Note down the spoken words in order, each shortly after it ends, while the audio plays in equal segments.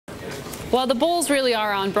Well, the Bulls really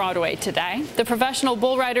are on Broadway today. The Professional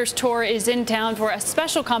Bull Riders Tour is in town for a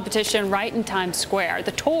special competition right in Times Square.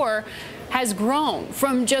 The tour has grown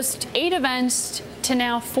from just 8 events to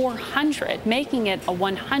now 400, making it a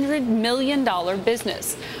 $100 million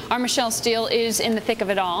business. Our Michele Steele is in the thick of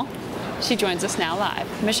it all. She joins us now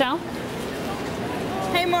live. Michele?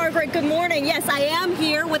 Hey, Margaret, good morning. Yes, I am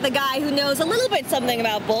here with a guy who knows a little bit something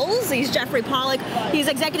about bulls. He's Jeffrey Pollack. He's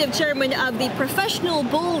executive chairman of the Professional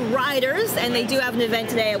Bull Riders, and they do have an event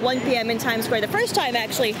today at 1 p.m. in Times Square. The first time,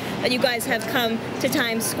 actually, that you guys have come to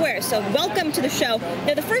Times Square. So welcome to the show.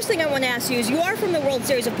 Now, the first thing I want to ask you is, you are from the World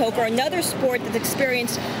Series of Poker, another sport that's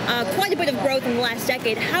experienced quite a bit of growth in the last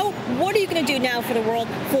decade. What are you going to do now for the world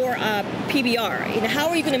for PBR? How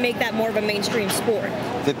are you going to make that more of a mainstream sport?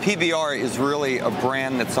 The PBR is really a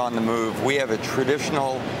brand that's on the move. We have a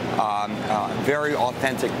traditional, very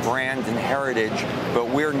authentic brand and heritage, but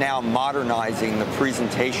we're now modernizing the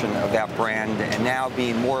presentation of that brand and now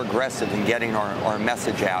being more aggressive in getting our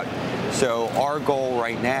message out. So our goal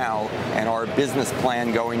right now and our business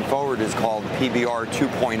plan going forward is called PBR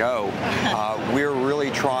 2.0. We're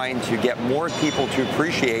really trying to get more people to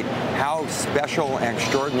appreciate how special and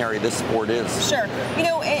extraordinary this sport is. Sure. You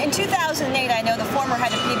know, in 2008, I know the former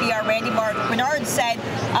head of PBR, Randy Bernard, said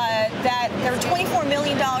that there were $24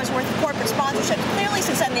 million worth of corporate sponsorships. Clearly,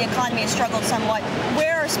 since then, the economy has struggled somewhat.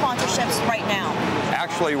 Where are sponsorships right now?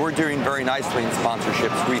 Actually, we're doing very nicely in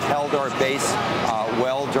sponsorships. We've held our base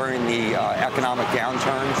well during the economic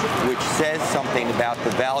downturn, which says something about the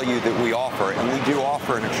value that we offer. And we do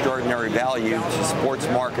offer an extraordinary value to sports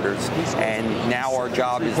marketers. And now our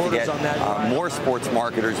job is to get more sports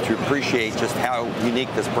marketers to appreciate just how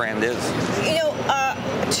unique this brand is. You know,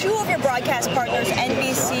 two of your broadcast partners,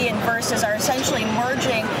 NBC and Versus, are essentially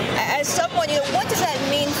merging. As someone, what does that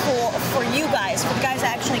mean for you guys, for the guys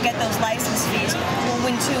that actually get those license fees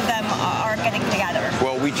when two of them are getting together?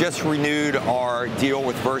 Well, we just renewed our deal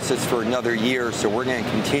with Versus for another year, so we're going to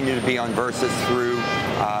continue to be on Versus through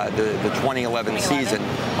the 2011 season.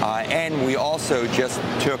 And we also just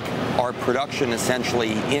took our production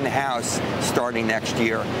essentially in-house starting next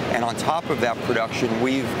year. And on top of that production,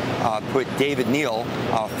 we've put David Neal,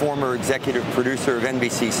 former executive producer of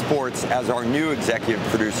NBC Sports, as our new executive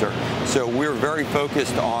producer. So we're very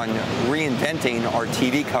focused on reinventing our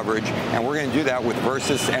TV coverage, and we're going to do that with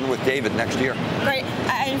Versus and with David next year. Great.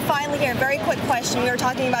 And finally here, a very quick question. We were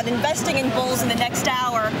talking about investing in bulls in the next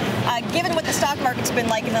hour. Given what the stock market's been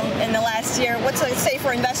like in the last year, what's a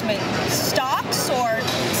safer investment? Stocks or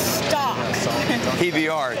stocks?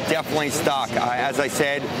 PBR, definitely stock. As I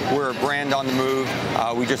said, we're a brand on the move.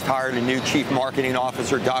 We just hired a new chief marketing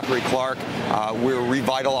officer, Dr. Clark. We're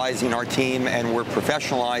revitalizing our team, and we're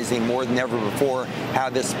professionalizing more than ever before how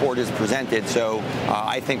this sport is presented. So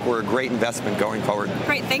I think we're a great investment going forward.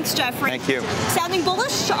 Great. Thanks, Jeffrey. Thank you. Sounding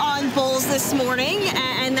bullish on bulls this morning,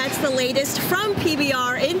 and that's the latest from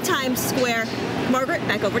PBR in Times Square. Margaret,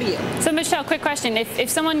 back over to you. So, Michele, quick question. If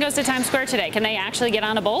someone goes to Times Square today, can they actually get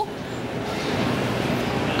on a bull?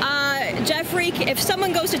 Jeffrey, if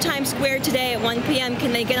someone goes to Times Square today at 1 p.m.,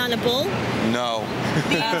 can they get on a bull? No.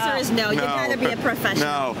 The answer is no. You'd rather be a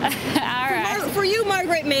professional. No. All right. For you,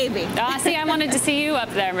 Margaret, maybe. See, I wanted to see you up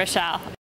there, Michele.